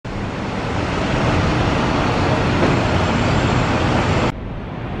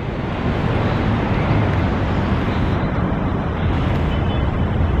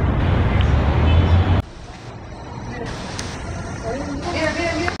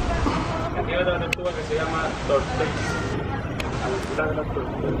ver una tortuga que se llama tortex. Aventura de las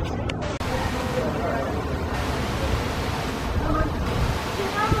tortugas.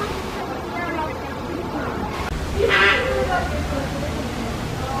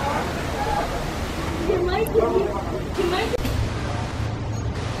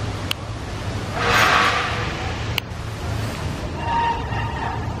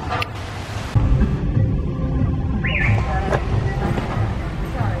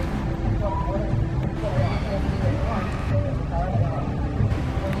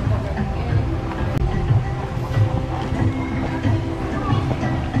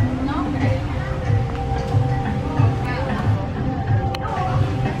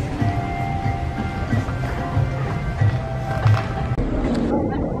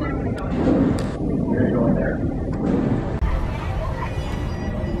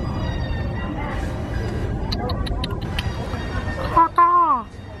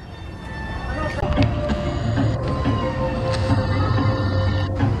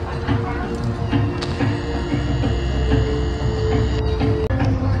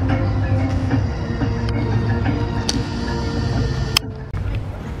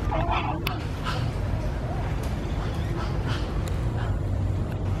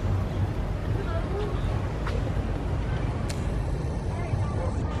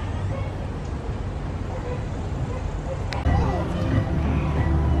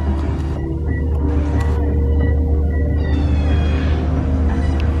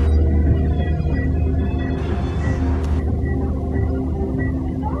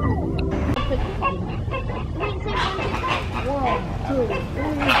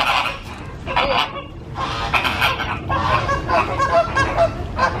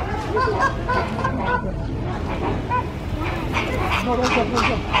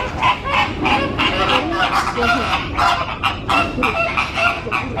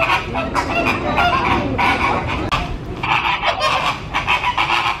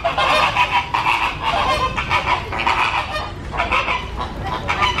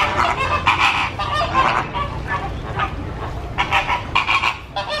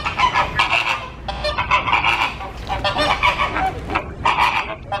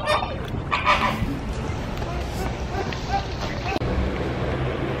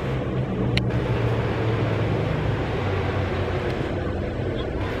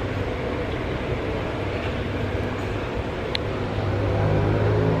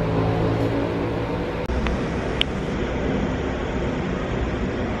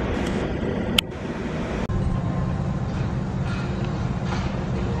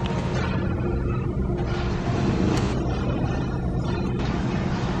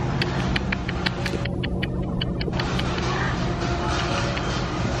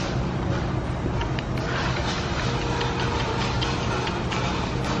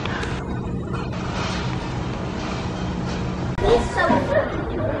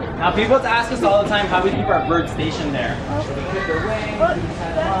 Now people ask us all the time how we keep our birds stationed there. So we clip their wings, we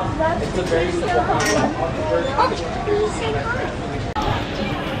set them up. It's a very simple concept.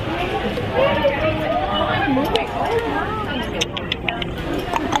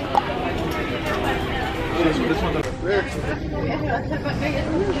 This one looks weird.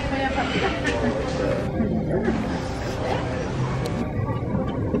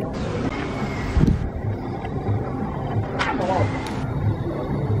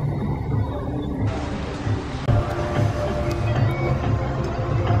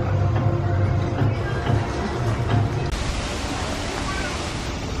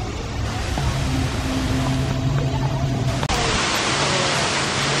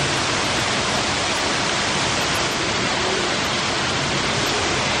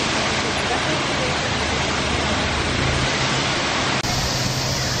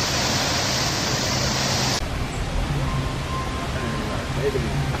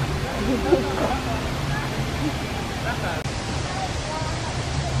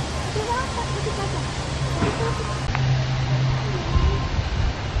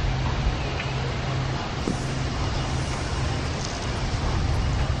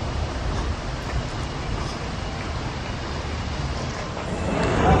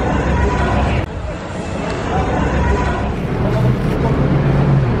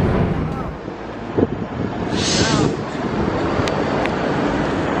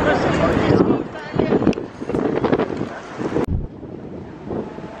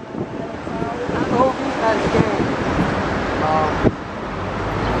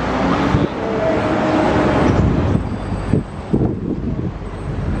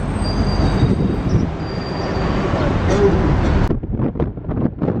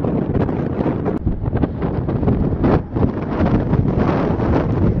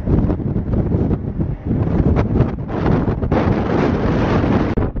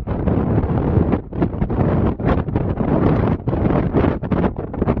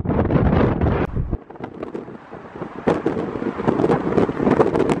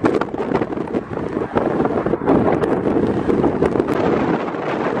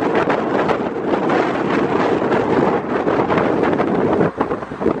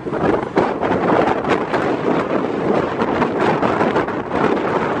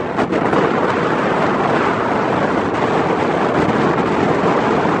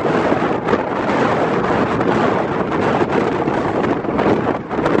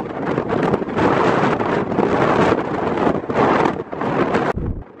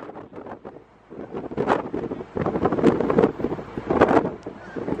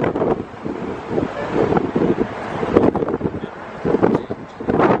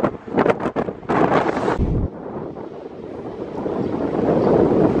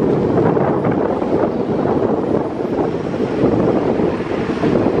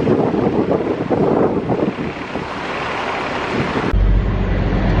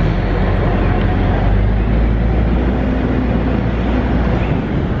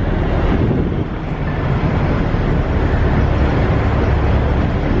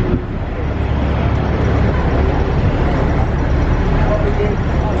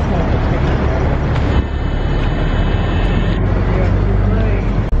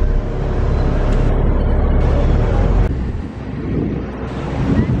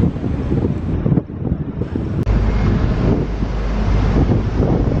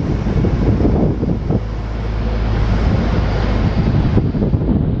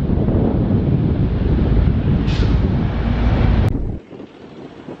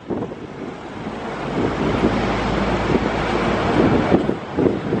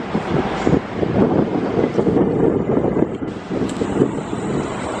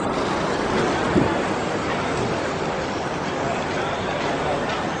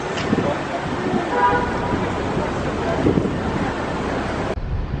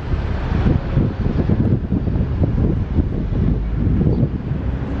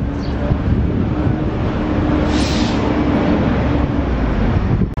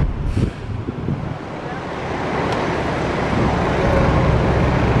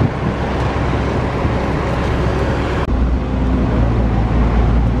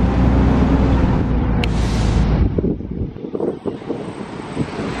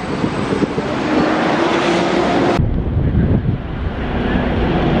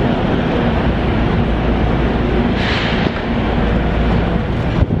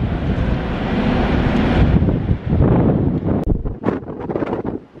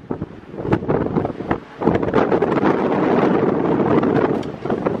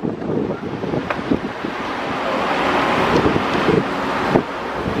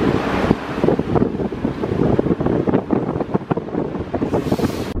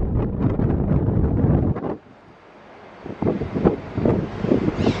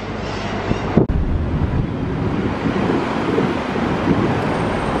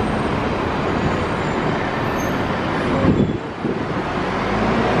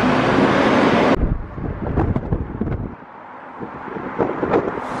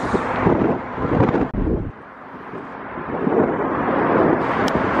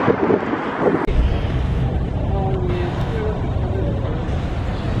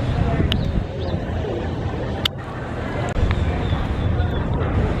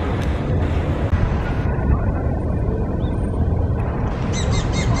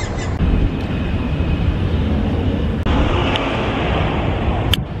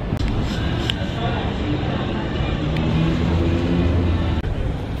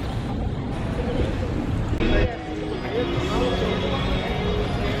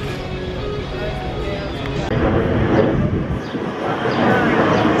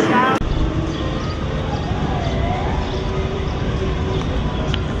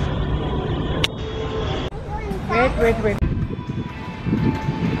 Wait.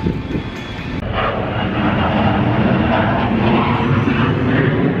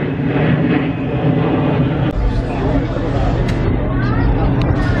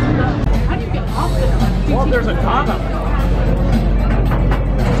 Well, there's a dog up there.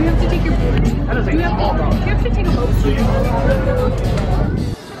 Do you have to take your boat? That is a small dog. Do you have to take a boat?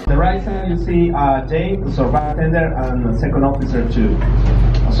 The right side you see Jake, so bartender, and second officer too.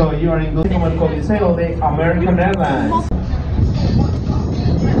 So you are in good como el Coliseo de American Airlines.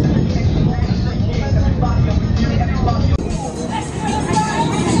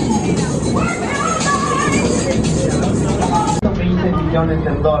 $20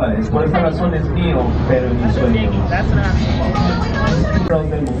 millones, por esa razón es mío, pero es mi sueño.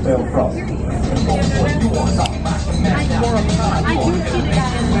 Del Museo Frost.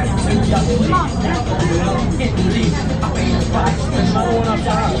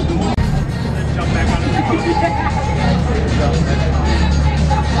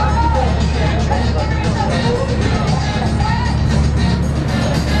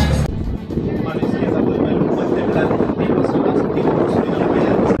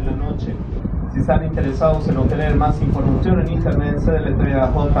 Si están interesados en obtener más información en internet, se deletrea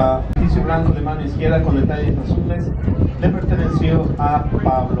J. Edificio blanco de mano izquierda con detalles azules le perteneció a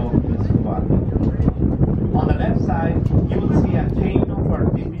Pablo Escobar. On the left side, you will see a chain of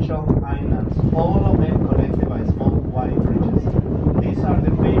artificial islands, all of them connected by small white bridges. These are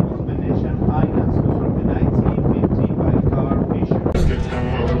the famous Venetian islands constructed in 1950 by Carl Fisher. Let's get down,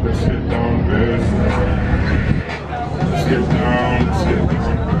 let's get down, let's get down, let's get down.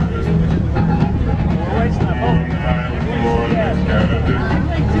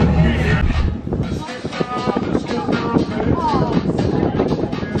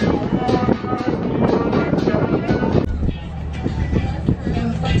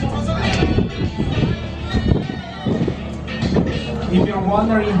 If you're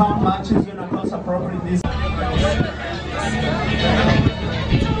wondering how much is going to cost a property this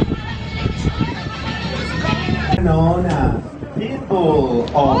known as Pitbull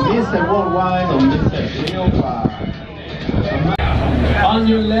or Mr. Worldwide or Mr. Leopard. On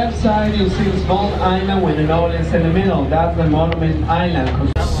your left side you see a small island with an audience in the middle. That's the Monument Island.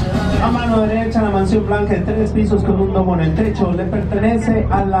 A mano derecha, la mansión blanca de 3 pisos con un domo en el techo le pertenece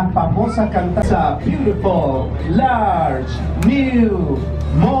a la famosa cantante Beautiful, Large, New,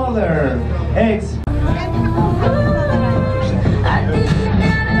 Modern, X.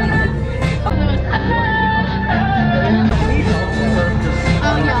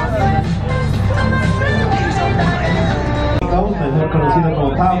 Mejor conocido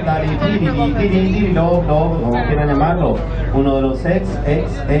como Pau Daddy, como quieran llamarlo, uno de los ex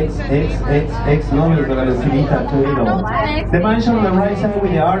novios de la vecinita Torino. The mansion on the right side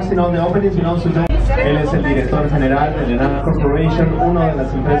with the arts in all the openings belongs to John. Él es el director general de Lennar Corporation, una de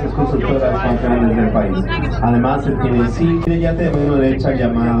las empresas constructoras más grandes del país. Además, él tiene un yate de mano derecha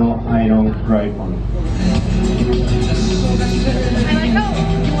llamado Iron Griffon.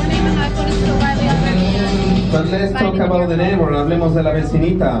 But let's talk about the neighbor. Hablemos de la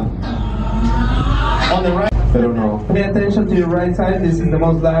vecinita. On the right, pero no. Pay attention to your right side. This is the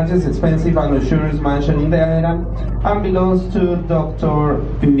most largest, expensive, and luxurious mansion in the area, and belongs to Dr.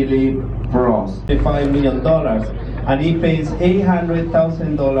 Philip Ross. $5 million, and he pays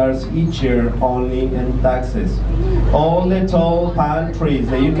 $800,000 each year only in taxes. All the tall palm trees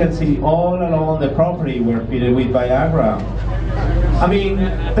that you can see all along the property were fitted with Viagra. I mean,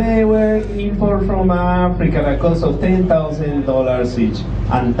 they were imported from Africa at a cost of $10,000 each.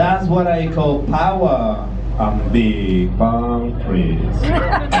 And that's what I call power and big palm trees.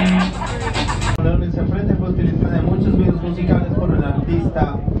 Cuando se enfrenta fue utilizada en muchos videos musicales por el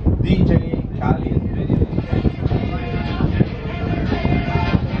artista DJ Khaled.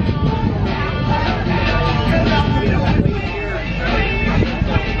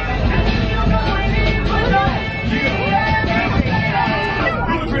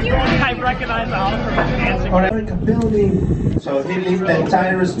 I recognize the house from dancing. America built building. So he leased the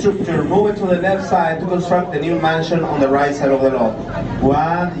entire structure, moved to the left side to construct the new mansion on the right side of the lot.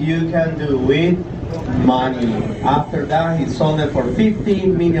 What you can do with money. After that, he sold it for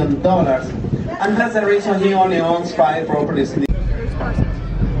 $50 million. And that's the reason he only owns 5 properties.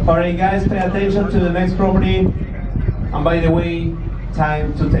 Alright guys, pay attention to the next property. And by the way,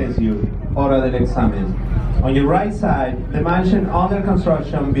 time to test you. Hora del examen. On your right side, the mansion under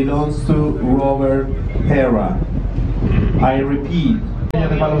construction belongs to Robert Hera. I repeat. De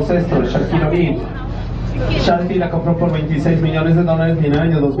baloncesto, Shaquille O'Neal. Sharky la compró por $26 millones en el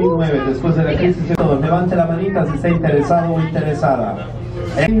año 2009, después de la crisis de todo. Levante la manita si está interesado o interesada.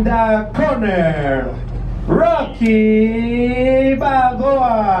 In the corner, Rocky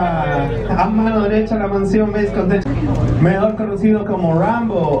Balboa. A mano derecha la mansión veis con techo. Mejor conocido como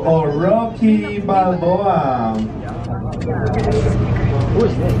Rambo o Rocky Balboa.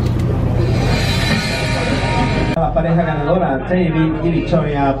 La pareja ganadora, David y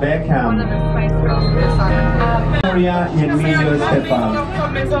Victoria Beckham. Victoria y Emilio Estefan.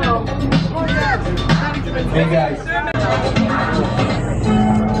 Hey guys.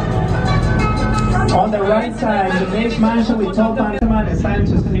 On the right side, the next mansion with top management is time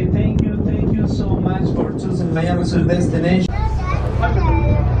to say thank you so much for choosing Miami as your destination.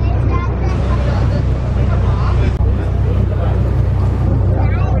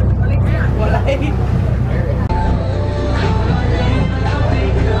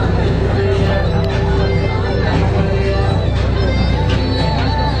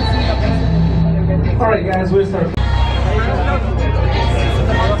 Alright guys, we're starting.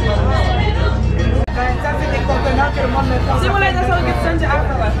 Si vous voulez descendre que tu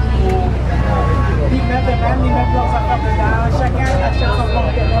ils mettent leurs affaires dedans, chacun achète son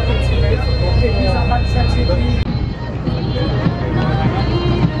conteneur petit peu, et puis ça va s'acheter.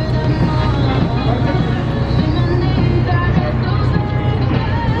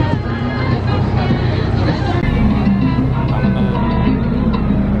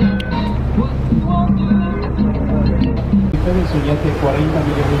 Su yate $40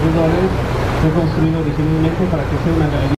 millones, fue construido originalmente para que sea una galería.